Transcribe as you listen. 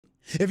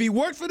If he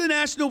worked for the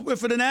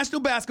National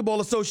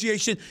Basketball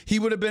Association, he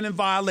would have been in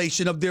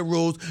violation of their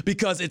rules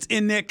because it's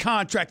in their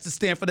contracts to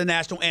stand for the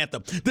national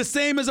anthem. The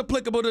same is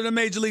applicable to the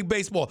Major League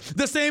Baseball.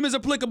 The same is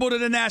applicable to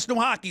the National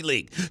Hockey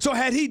League. So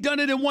had he done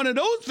it in one of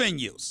those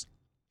venues,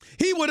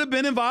 he would have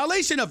been in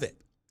violation of it.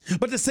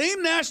 But the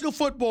same National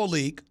Football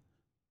League,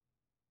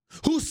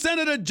 who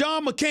Senator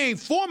John McCain,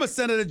 former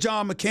Senator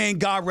John McCain,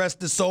 God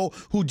rest his soul,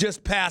 who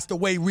just passed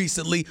away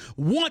recently,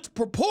 once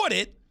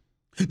purported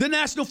the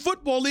National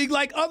Football League,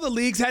 like other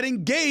leagues, had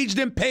engaged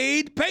in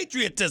paid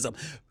patriotism,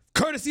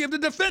 courtesy of the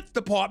Defense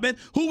Department,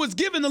 who was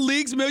giving the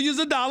leagues millions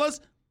of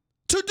dollars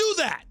to do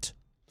that,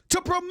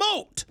 to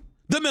promote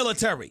the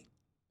military,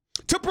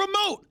 to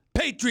promote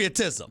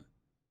patriotism.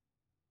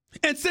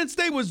 And since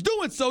they was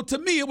doing so, to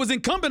me, it was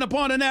incumbent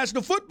upon the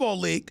National Football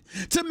League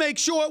to make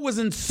sure it was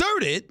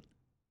inserted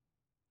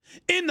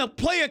in the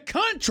player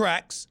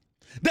contracts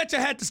that you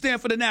had to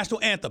stand for the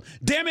national anthem.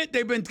 Damn it,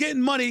 they've been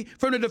getting money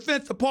from the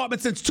Defense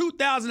Department since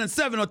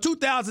 2007 or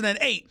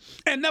 2008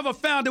 and never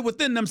found it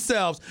within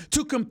themselves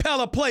to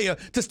compel a player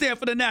to stand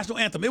for the national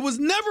anthem. It was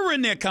never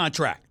in their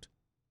contract.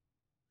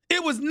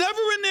 It was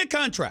never in their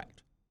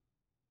contract.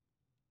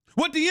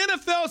 What the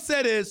NFL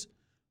said is,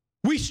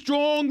 we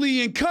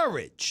strongly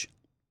encourage.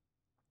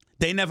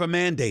 They never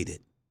mandated.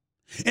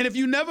 And if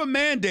you never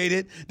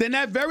mandated, then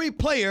that very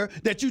player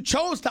that you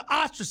chose to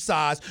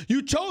ostracize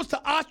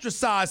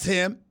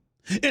him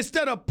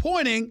instead of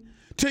pointing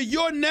to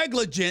your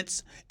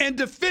negligence and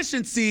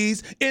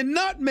deficiencies in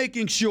not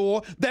making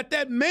sure that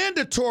that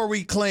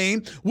mandatory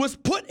claim was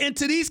put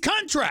into these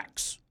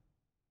contracts.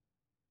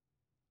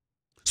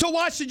 So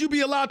why should you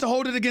be allowed to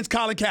hold it against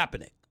Colin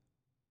Kaepernick?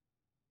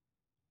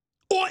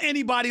 Or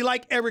anybody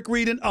like Eric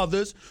Reid and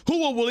others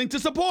who were willing to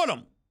support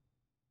him?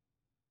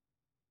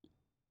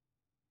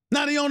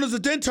 Now the owners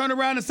would then turn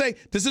around and say,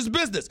 this is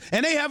business.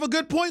 And they have a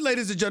good point,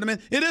 ladies and gentlemen.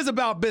 It is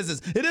about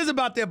business. It is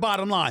about their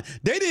bottom line.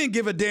 They didn't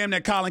give a damn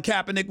that Colin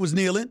Kaepernick was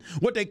kneeling.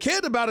 What they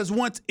cared about is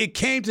once it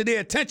came to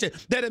their attention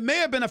that it may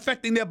have been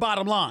affecting their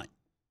bottom line.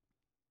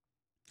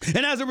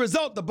 And as a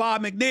result, the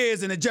Bob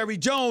McNairs and the Jerry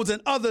Jones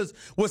and others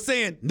were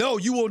saying, no,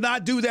 you will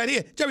not do that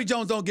here. Jerry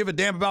Jones don't give a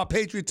damn about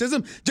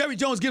patriotism. Jerry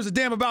Jones gives a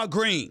damn about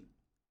green.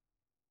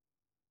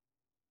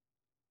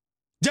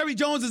 Jerry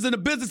Jones is in the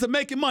business of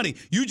making money.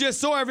 You just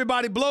saw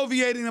everybody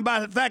bloviating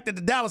about the fact that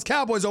the Dallas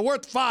Cowboys are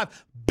worth $5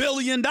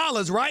 billion,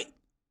 right?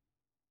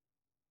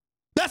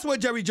 That's what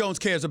Jerry Jones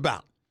cares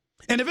about.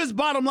 And if his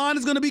bottom line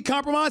is going to be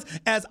compromised,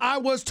 as I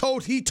was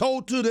told he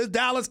told to the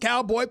Dallas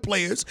Cowboy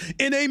players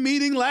in a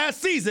meeting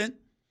last season,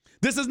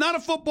 this is not a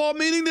football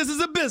meeting, this is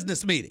a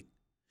business meeting.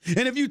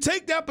 And if you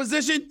take that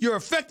position, you're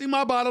affecting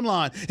my bottom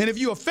line. And if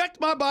you affect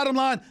my bottom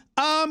line,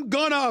 I'm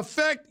going to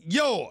affect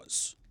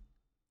yours.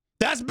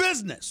 That's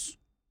business.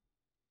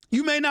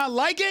 You may not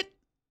like it,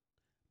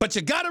 but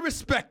you got to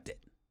respect it.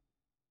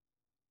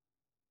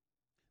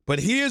 But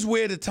here's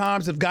where the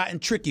times have gotten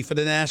tricky for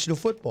the National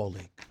Football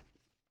League.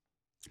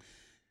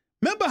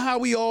 Remember how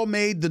we all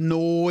made the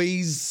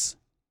noise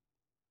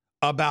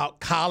about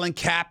Colin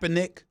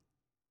Kaepernick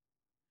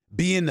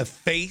being the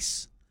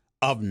face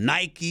of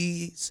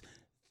Nike's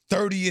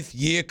 30th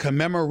year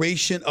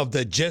commemoration of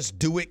the Just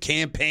Do It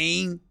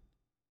campaign?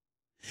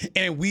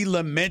 And we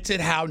lamented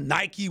how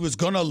Nike was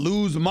going to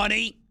lose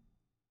money?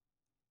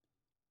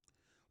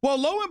 Well,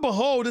 lo and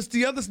behold, it's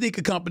the other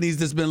sneaker companies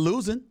that's been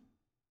losing.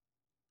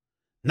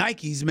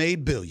 Nike's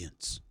made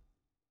billions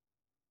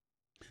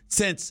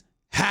since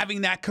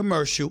having that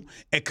commercial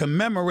and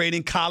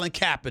commemorating Colin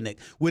Kaepernick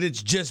with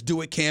its Just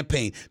Do It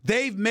campaign.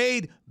 They've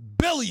made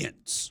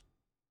billions.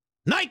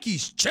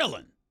 Nike's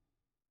chilling.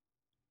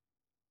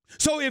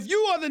 So if you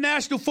are the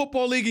National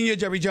Football League and you're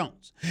Jerry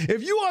Jones,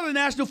 if you are the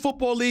National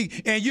Football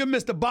League and you're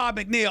Mr. Bob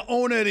McNair,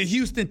 owner of the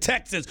Houston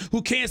Texans,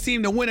 who can't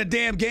seem to win a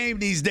damn game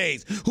these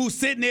days, who's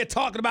sitting there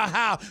talking about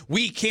how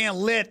we can't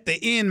let the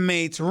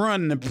inmates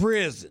run the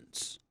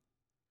prisons.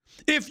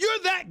 If you're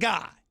that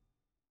guy,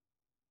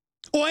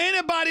 or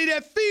anybody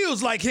that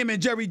feels like him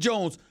and Jerry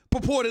Jones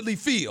purportedly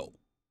feel,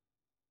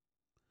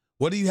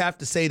 what do you have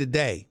to say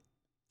today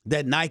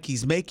that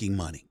Nike's making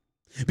money?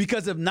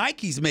 Because if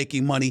Nike's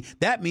making money,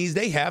 that means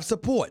they have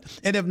support.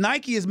 And if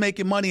Nike is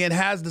making money and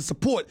has the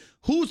support,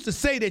 who's to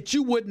say that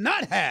you would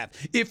not have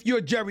if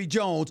you're Jerry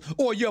Jones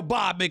or you're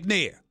Bob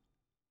McNair?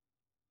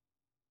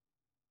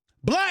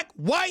 Black,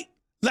 white,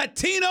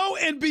 Latino,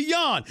 and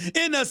beyond.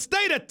 In the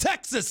state of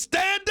Texas,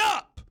 stand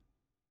up.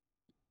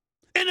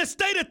 In the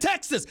state of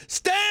Texas,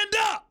 stand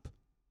up.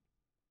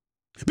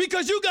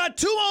 Because you got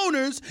two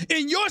owners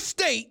in your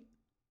state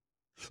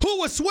who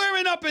were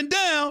swearing up and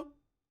down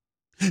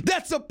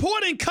that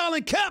supporting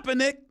Colin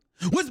Kaepernick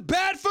was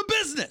bad for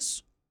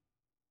business.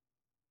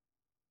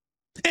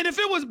 And if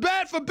it was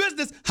bad for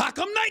business, how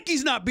come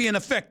Nike's not being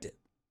affected?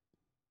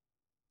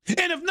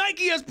 And if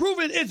Nike has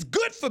proven it's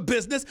good for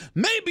business,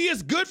 maybe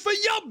it's good for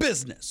your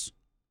business.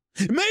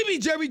 Maybe,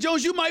 Jerry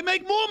Jones, you might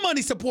make more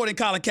money supporting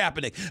Colin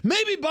Kaepernick.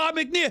 Maybe, Bob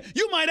McNair,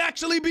 you might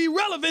actually be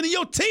relevant and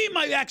your team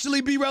might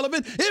actually be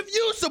relevant if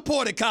you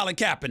supported Colin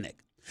Kaepernick.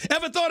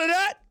 Ever thought of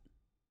that?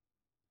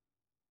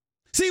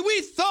 See,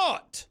 we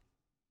thought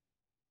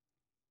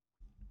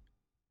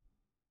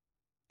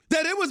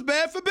said it was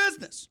bad for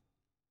business.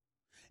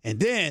 And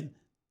then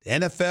the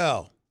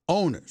NFL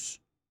owners'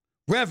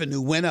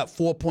 revenue went up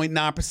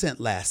 4.9%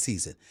 last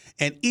season,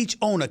 and each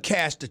owner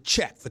cashed a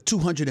check for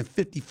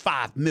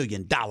 $255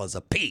 million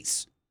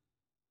apiece.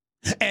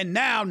 And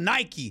now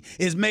Nike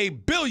has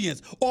made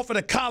billions off of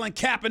the Colin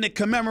Kaepernick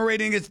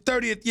commemorating his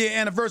 30th year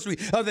anniversary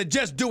of the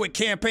Just Do It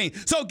campaign.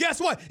 So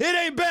guess what? It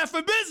ain't bad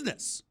for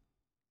business.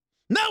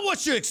 Now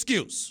what's your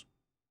excuse?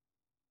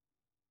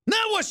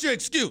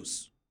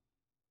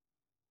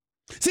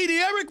 See, the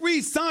Eric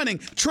Reid signing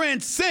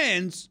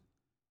transcends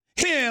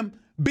him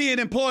being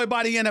employed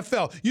by the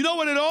NFL. You know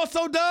what it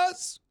also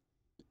does?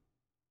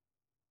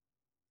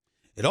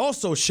 It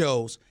also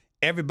shows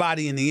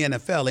everybody in the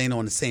NFL ain't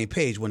on the same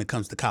page when it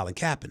comes to Colin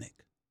Kaepernick.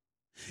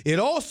 It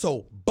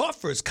also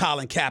buffers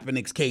Colin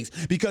Kaepernick's case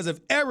because if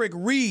Eric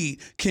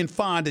Reid can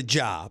find a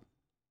job,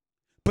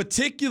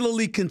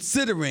 particularly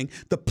considering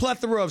the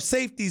plethora of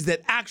safeties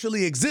that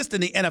actually exist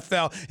in the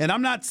NFL, and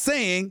I'm not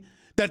saying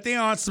that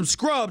there aren't some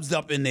scrubs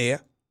up in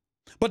there,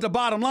 but the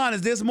bottom line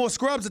is there's more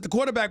scrubs at the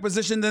quarterback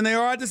position than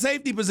there are at the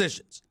safety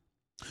positions.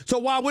 So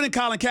why wouldn't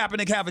Colin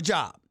Kaepernick have a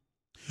job?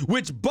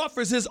 Which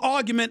buffers his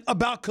argument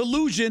about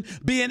collusion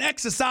being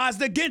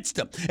exercised against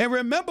him. And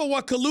remember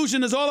what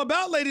collusion is all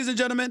about, ladies and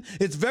gentlemen.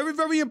 It's very,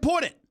 very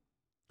important.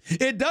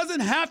 It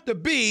doesn't have to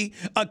be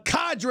a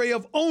cadre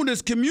of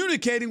owners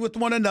communicating with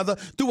one another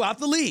throughout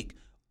the league.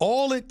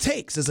 All it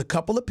takes is a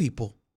couple of people